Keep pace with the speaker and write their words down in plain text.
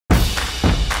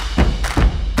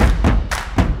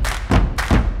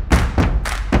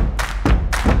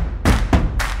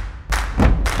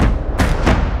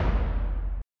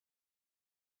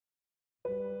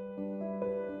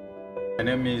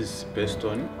name is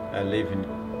Beston. I live in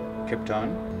Cape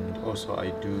Town. Also, I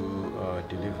do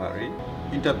delivery.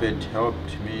 Interbet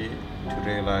helped me to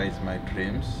realize my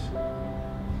dreams.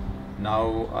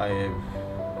 Now I have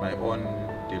my own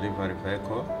delivery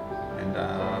vehicle and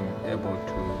I'm able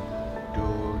to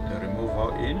do the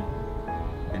removal in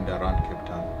and around Cape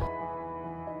Town.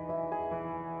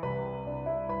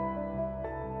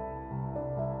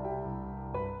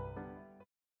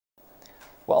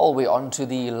 Well, we're on to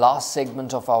the last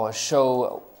segment of our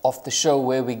show,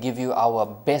 where we give you our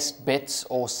best bets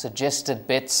or suggested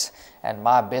bets. And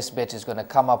my best bet is going to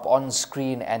come up on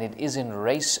screen, and it is in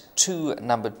race 2,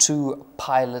 number 2,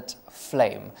 Pilot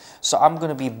Flame. So I'm going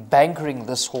to be bankering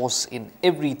this horse in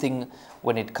everything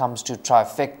when it comes to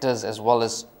trifectas, as well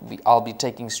as I'll be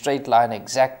taking straight line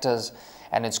exactas,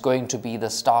 and it's going to be the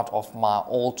start of my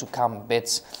all to come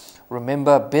bets.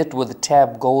 Remember, bet with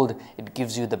Tab Gold, it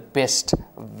gives you the best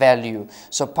value.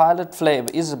 So Pilot Flame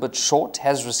is a bit short,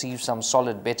 has received some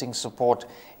solid betting support,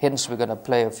 hence we're going to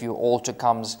play a few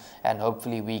all-to-comes and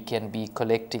hopefully we can be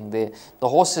collecting there. The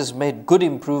horse has made good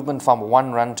improvement from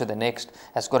one run to the next,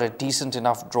 has got a decent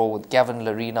enough draw with Gavin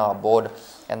Larina aboard,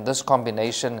 and this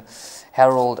combination,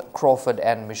 Harold Crawford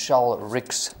and Michelle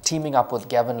Ricks teaming up with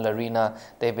Gavin Larina,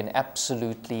 they've been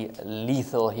absolutely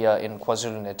lethal here in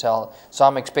KwaZulu-Natal. So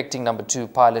I'm expecting number 2,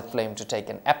 Pilot Flame, to take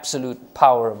an absolute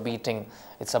power beating.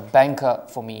 It's a banker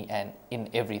for me and in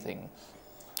everything.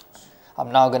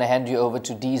 I'm now going to hand you over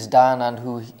to Dees Dianand,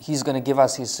 who he's going to give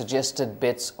us his suggested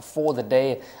bets for the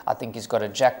day. I think he's got a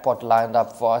jackpot lined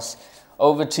up for us.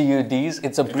 Over to you, Dees.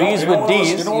 It's a breeze with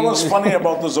Dees. You know what was funny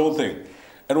about this whole thing?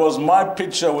 It was my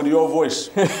picture with your voice.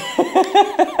 I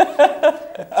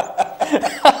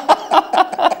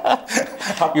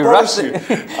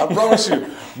promise you.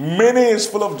 Minnie is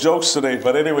full of jokes today,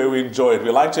 but anyway, we enjoy it.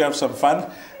 We like to have some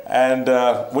fun. And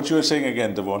what you were saying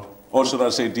again, Devon? Or should I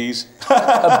say D's?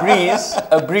 a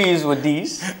breeze with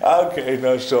D's. Okay,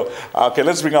 no, sure. Okay,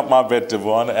 let's bring up my bet,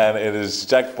 Devon, and it is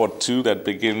jackpot 2 that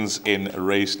begins in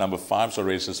race number 5. So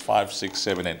races 5, 6,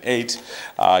 7, and 8.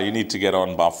 You need to get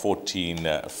on by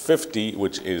 14.50,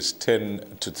 which is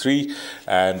 10 to 3.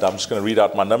 And I'm just going to read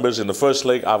out my numbers. In the first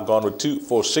leg, I've gone with 2,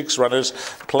 4, 6 runners,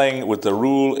 playing with the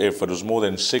rule. If it was more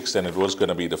than 6, then it was going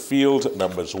to be the field.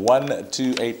 Numbers 1,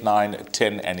 2, 8, 9,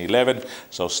 10, and 11.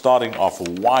 So starting off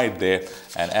wide there,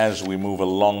 and as we move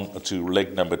along to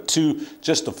leg number 2,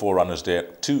 just the 4 runners there,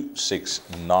 2, 6,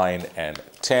 9, and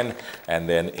 10. And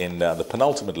then in the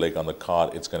penultimate leg on the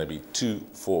card, it's going to be 2,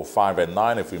 4, 5, and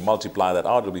 9. If we multiply that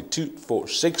out, it'll be 2, 4,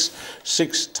 6.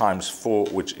 6 times 4,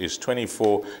 which is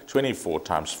 24. 24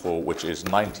 times 4, which is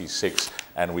 96.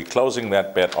 And we're closing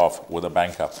that bet off with a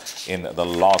banker in the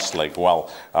last leg.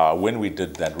 Well, when we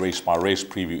did that race, my race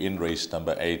preview in race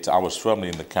number 8, I was firmly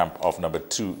in the camp of number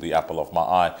 2, the apple of my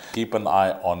eye. Keep an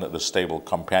eye on the stable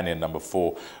companion number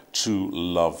 4, True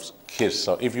Love's Kiss.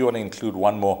 So if you want to include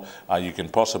one more, you can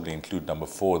possibly include number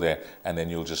 4 there, and then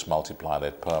you'll just multiply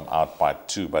that perm out by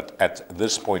 2. But at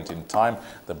this point in time,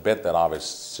 the bet that I've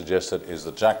suggested is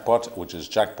the jackpot, which is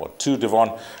jackpot 2,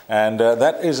 Devon. And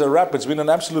that is a wrap. It's been an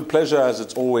absolute pleasure, as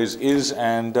it always is,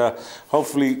 and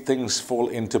hopefully things fall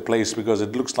into place, because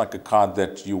it looks like a card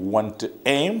that you want to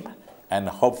aim and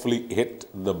hopefully hit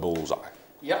the bullseye.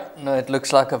 Yeah, no, it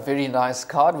looks like a very nice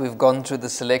card. We've gone through the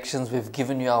selections, we've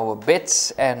given you our bets,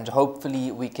 and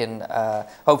hopefully we can,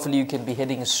 hopefully you can be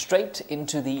heading straight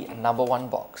into the number 1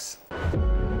 box.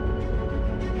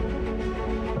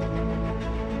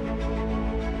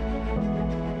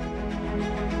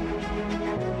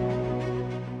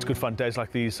 It's good fun. Days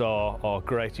like these are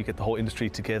great. You get the whole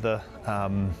industry together.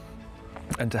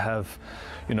 And to have,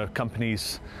 you know,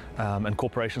 companies and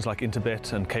corporations like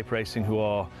Interbet and Cape Racing who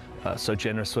are so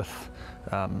generous with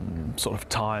sort of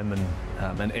time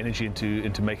and energy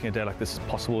into making a day like this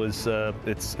possible is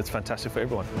it's fantastic for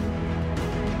everyone.